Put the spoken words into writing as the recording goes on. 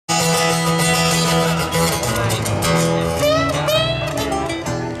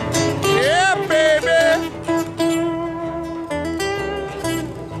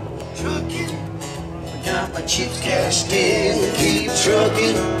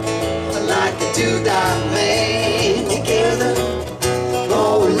like a two-dot man together,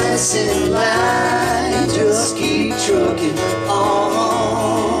 more or less in line, just keep trucking on.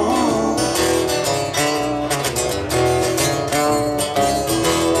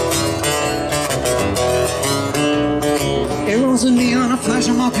 Arrows of neon are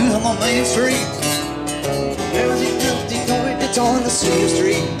flashing my good on the main street. There's a empty noise that's on the city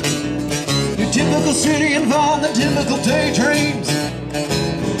street. Your typical city involved in typical daydreams,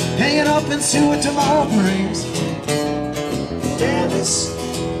 hanging up and see what tomorrow brings. Dallas,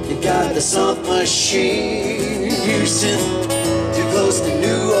 you got the soft machine. Houston, too close to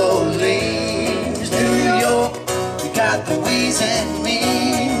New Orleans. New York, you got the wheeze and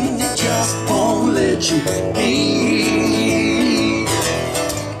mean. It just won't let you be.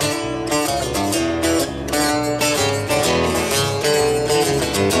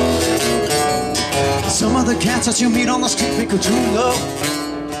 Some of the cats that you meet on the street think are true love.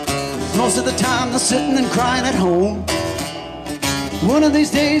 Most of the time they're sitting and crying at home. One of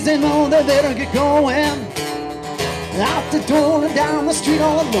these days they know they better get going, out the door and down the street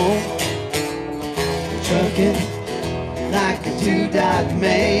all alone. Trucking like a two-dot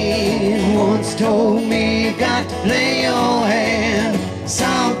man once told me, you got to play your hand.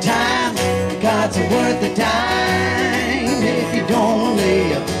 Sometimes God's worth the time if you don't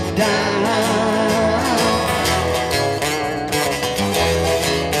lay a dime.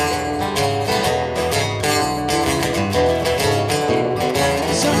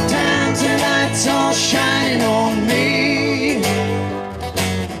 It's all shining on me.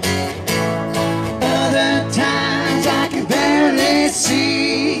 Other times I can barely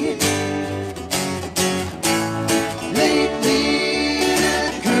see. Lately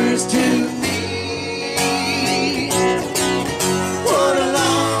it occurs to me, what a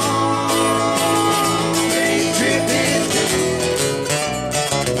long day trip it's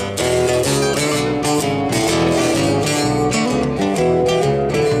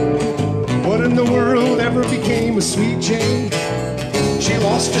in the world ever became a sweet Jane? She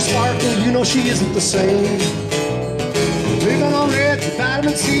lost her sparkle, you know she isn't the same. Living on Rietz,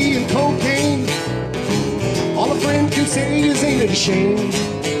 vitamin C and cocaine. All a friend can say is, ain't it a shame?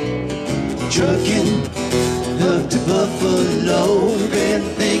 Trucking up to Buffalo, been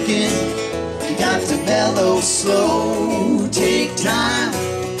thinking you got to mellow slow. Take time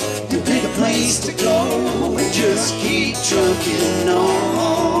to pick a place to go and just keep trucking on.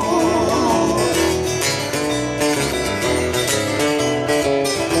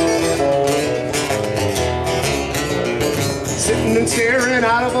 Sitting and staring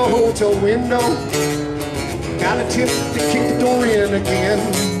out of a hotel window, got a tip to kick the door in again.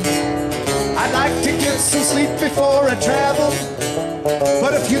 I'd like to get some sleep before I travel,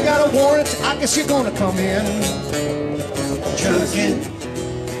 but if you got a warrant, I guess you're gonna come in. Trucking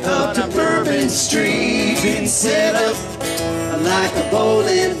up to Bourbon Street, been set up like a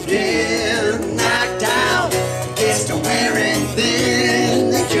bowling pin, knocked out, gets to wearing thin,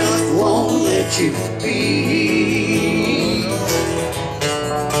 they just won't let you be.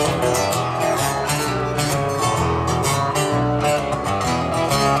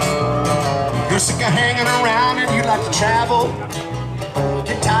 You're sick of hanging around and you like to travel.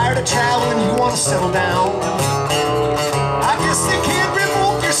 Get tired of traveling, you want to settle down. I guess they can't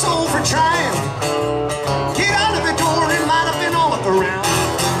revoke your soul for trying. Get out of the door and light up and all look around.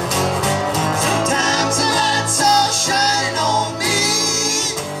 Sometimes the lights are shining on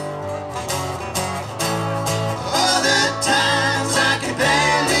me. Other times I can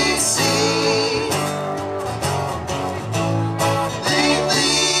barely see.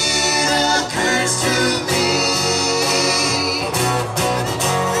 Lately it occurs to me,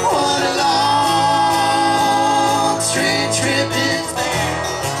 what a long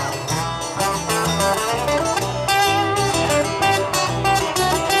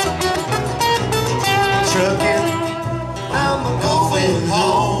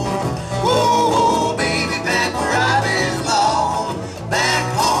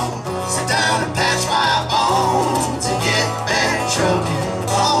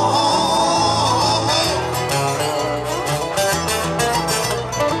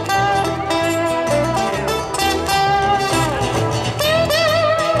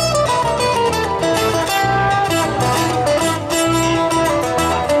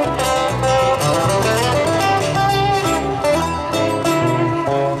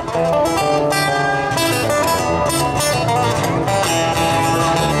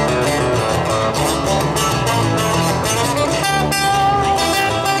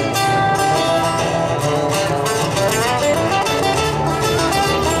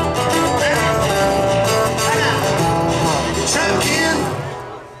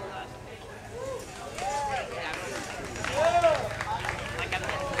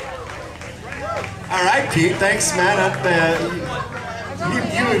All right, Pete. Thanks, man.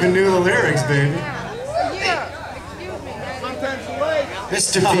 You even knew the lyrics, baby.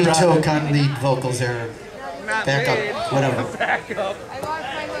 Mr. V. Toke on lead vocals there. Back up, whatever. Back up.